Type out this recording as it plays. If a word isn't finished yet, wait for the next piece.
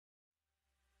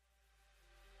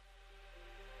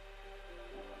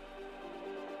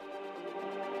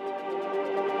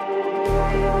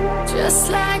Just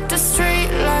like the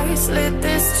street lights lit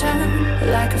this town,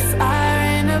 like a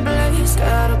fire in a blaze,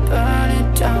 gotta burn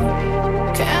it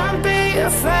down. Can't be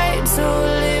afraid to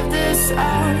leave this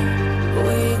out.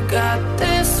 We got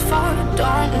this far,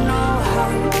 don't know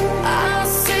how. I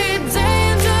see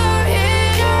danger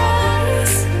in your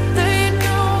eyes. They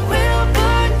know we'll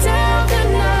burn down the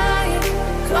night.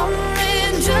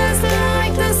 Coming just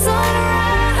like the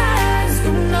sunrise.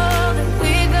 You know that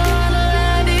we gonna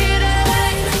let it out.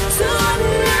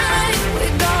 Tonight we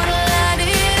gonna let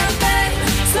it out.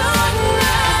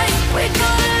 Tonight we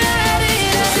gonna let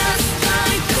it out. Just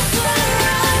like the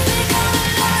sunrise, we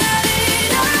gonna let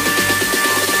it out.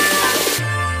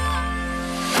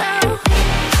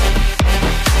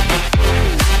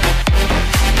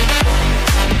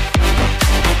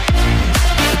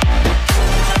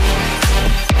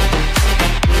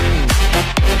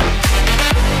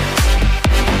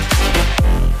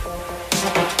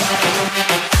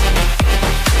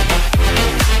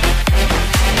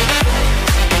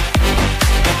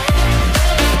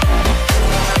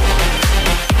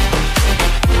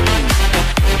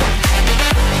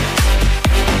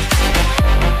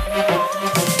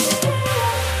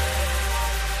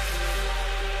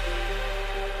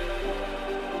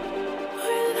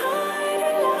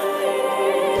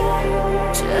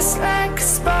 Just like a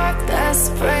spark that's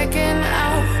breaking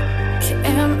out.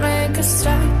 Can't make a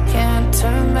stop, can't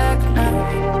turn back